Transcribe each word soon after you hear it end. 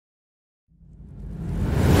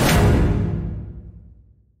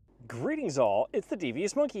Greetings all, it's the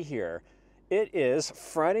Devious Monkey here. It is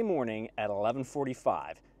Friday morning at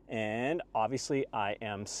 11:45 and obviously I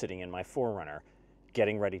am sitting in my 4Runner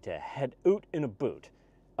getting ready to head out in a boot.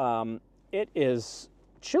 It is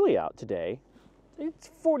chilly out today. It's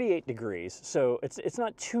 48 degrees, so it's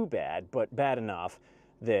not too bad, but bad enough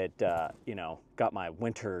that, you know, got my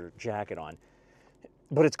winter jacket on.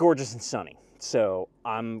 But it's gorgeous and sunny. So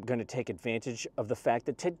I'm going to take advantage of the fact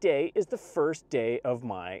that today is the first day of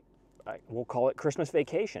my, we'll call it Christmas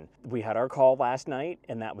vacation. We had our call last night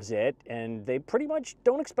and that was it. And they pretty much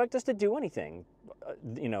don't expect us to do anything,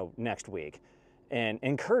 you know, next week, and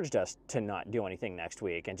encouraged us to not do anything next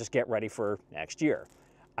week and just get ready for next year.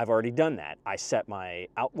 I've already done that. I set my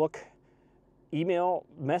Outlook email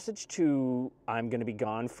message to I'm going to be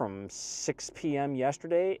gone from 6 p.m.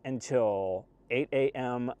 yesterday until 8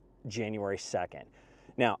 a.m. January 2nd.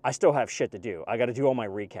 Now, I still have shit to do. I got to do all my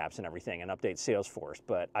recaps and everything and update Salesforce,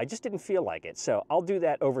 but I just didn't feel like it. So I'll do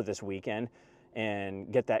that over this weekend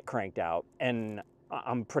and get that cranked out. And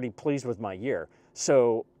I'm pretty pleased with my year.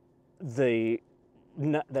 So that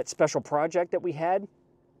special project that we had,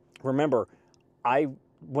 remember, I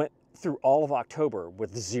went through all of October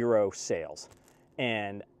with 0 sales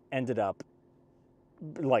and ended up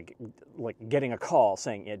like getting a call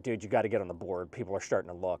saying, yeah, dude, you got to get on the board. People are starting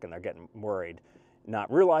to look and they're getting worried,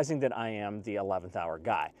 not realizing that I am the 11th hour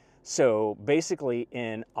guy. So basically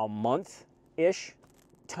in a month-ish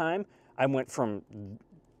time, I went from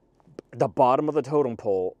the bottom of the totem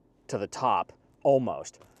pole to the top,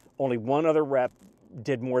 almost. Only one other rep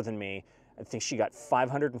did more than me. I think she got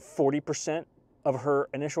 540% of her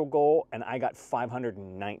initial goal, and I got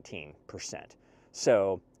 519%.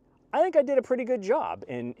 So I think I did a pretty good job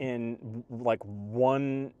in like a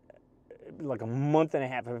month and a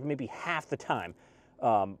half, maybe half the time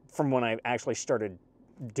from when I actually started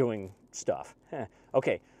doing stuff.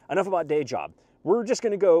 Okay, enough about day job. We're just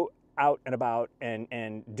gonna go out and about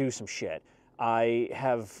and do some shit. I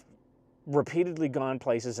have repeatedly gone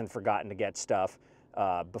places and forgotten to get stuff.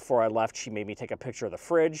 Before I left, she made me take a picture of the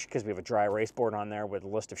fridge because we have a dry erase board on there with a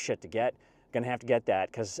list of shit to get. Gonna have to get that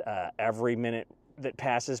because every minute that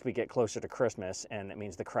passes, we get closer to Christmas, and it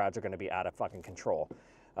means the crowds are going to be out of fucking control.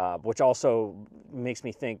 Which also makes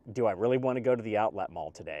me think, do I really want to go to the outlet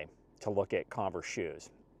mall today to look at Converse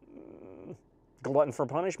shoes? Glutton for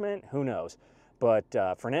punishment? Who knows? But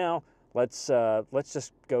for now, let's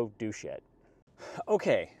just go do shit.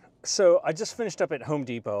 Okay, so I just finished up at Home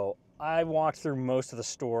Depot. I walked through most of the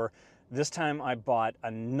store. This time I bought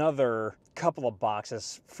another couple of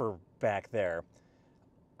boxes for back there.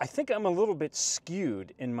 I think I'm a little bit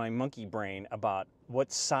skewed in my monkey brain about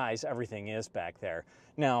what size everything is back there.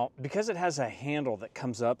 Now, because it has a handle that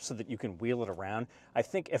comes up so that you can wheel it around, I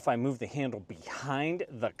think if I move the handle behind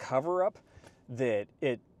the cover up, that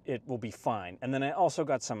it will be fine. And then I also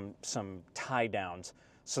got some tie downs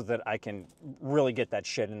so that I can really get that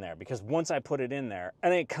shit in there, because once I put it in there, it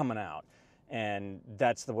ain't coming out. And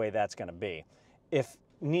that's the way that's gonna be. If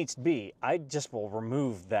needs be, I just will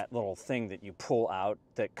remove that little thing that you pull out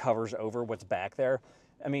that covers over what's back there.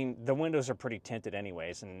 I mean, the windows are pretty tinted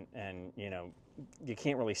anyways, and you know, you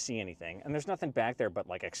can't really see anything. And there's nothing back there but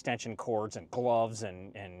like extension cords and gloves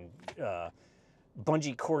and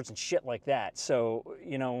bungee cords and shit like that. So,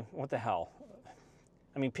 you know, what the hell?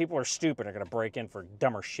 I mean, people are stupid, are gonna break in for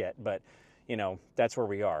dumber shit, but you know, that's where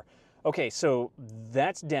we are. Okay, so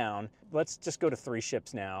that's down. Let's just go to 3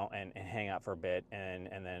 ships now and hang out for a bit, and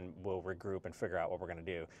then we'll regroup and figure out what we're gonna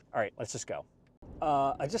do. All right, let's just go.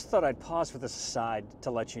 I just thought I'd pause for this aside to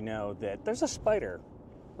let you know that there's a spider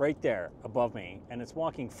right there above me, and it's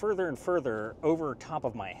walking further and further over top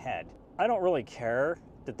of my head. I don't really care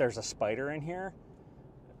that there's a spider in here,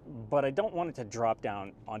 but I don't want it to drop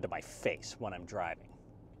down onto my face when I'm driving.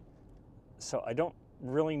 So I don't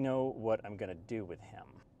really know what I'm gonna do with him.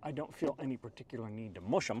 I don't feel any particular need to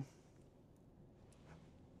mush him.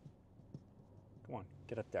 Come on,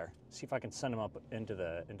 get up there. See if I can send him up into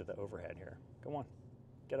the overhead here. Come on,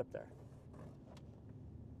 get up there.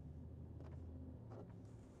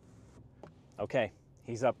 Okay,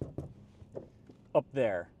 he's up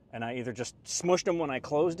there, and I either just smushed him when I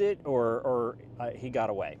closed it, or he got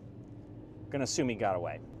away. I'm gonna assume he got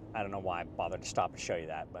away. I don't know why I bothered to stop and show you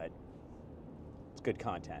that, but it's good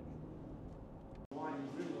content.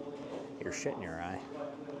 You're shit in your eye.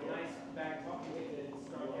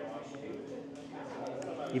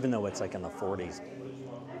 Even though it's like in the 40s,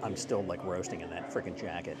 I'm still like roasting in that freaking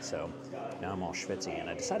jacket, so now I'm all schwitzy, and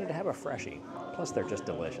I decided to have a freshie. Plus, they're just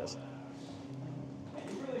delicious.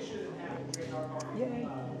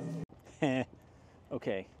 Yay!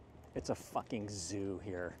 Okay, it's a fucking zoo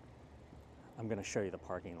here. I'm going to show you the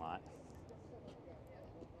parking lot.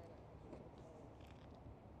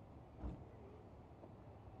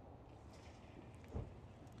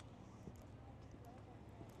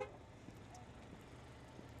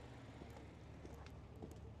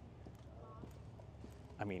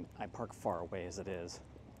 I mean, I park far away as it is,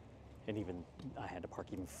 and even I had to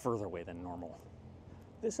park even further away than normal.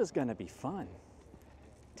 This is gonna be fun.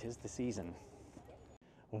 'Tis the season.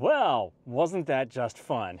 Well, wasn't that just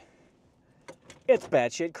fun? It's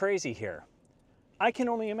batshit crazy here. I can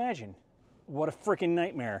only imagine what a freaking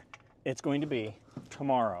nightmare it's going to be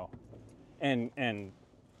tomorrow, and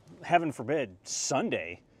heaven forbid,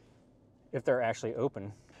 Sunday, if they're actually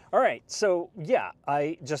open. All right, so yeah,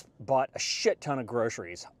 I just bought a shit ton of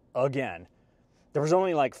groceries again. There was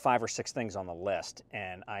only like 5 or 6 things on the list,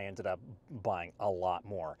 and I ended up buying a lot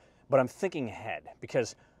more. But I'm thinking ahead,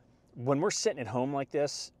 because when we're sitting at home like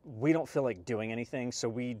this, we don't feel like doing anything, so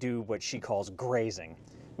we do what she calls grazing,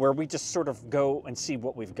 where we just sort of go and see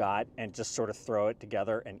what we've got and just sort of throw it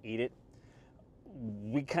together and eat it.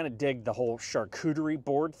 We kind of dig the whole charcuterie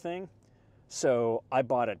board thing, so I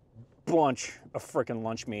bought a bunch of frickin'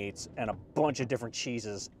 lunch meats and a bunch of different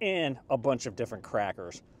cheeses and a bunch of different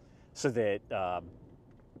crackers, so that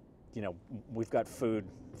you know, we've got food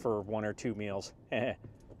for 1 or 2 meals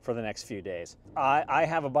for the next few days. I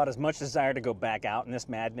have about as much desire to go back out in this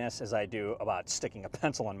madness as I do about sticking a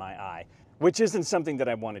pencil in my eye, which isn't something that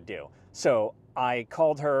I want to do. So I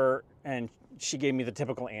called her and she gave me the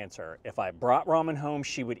typical answer. If I brought ramen home,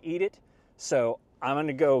 she would eat it. So I'm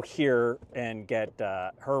gonna go here and get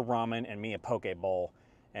her ramen and me a poke bowl,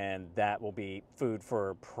 and that will be food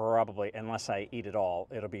for probably, unless I eat it all,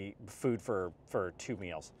 it'll be food for 2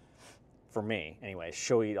 meals. For me, anyways.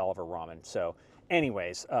 She'll eat all of her ramen. So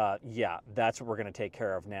anyways, yeah, that's what we're gonna take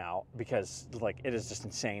care of now, because like it is just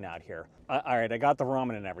insane out here. All right, I got the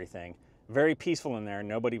ramen and everything. Very peaceful in there,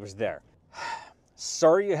 nobody was there.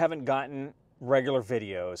 Sorry you haven't gotten regular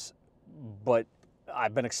videos, but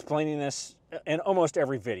I've been explaining this in almost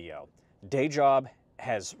every video. Day job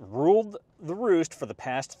has ruled the roost for the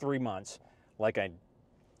past 3 months, like I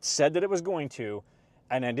said that it was going to,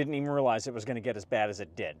 and I didn't even realize it was going to get as bad as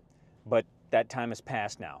it did. But that time has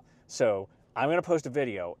passed now. So I'm going to post a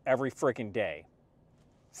video every freaking day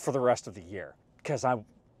for the rest of the year, because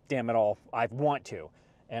damn it all, I want to,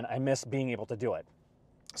 and I miss being able to do it.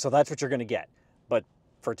 So that's what you're going to get. But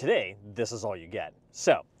for today, this is all you get.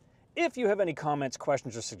 So if you have any comments,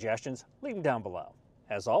 questions, or suggestions, leave them down below.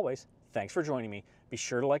 As always, thanks for joining me. Be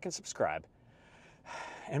sure to like and subscribe.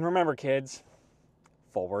 And remember, kids,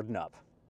 forward and up.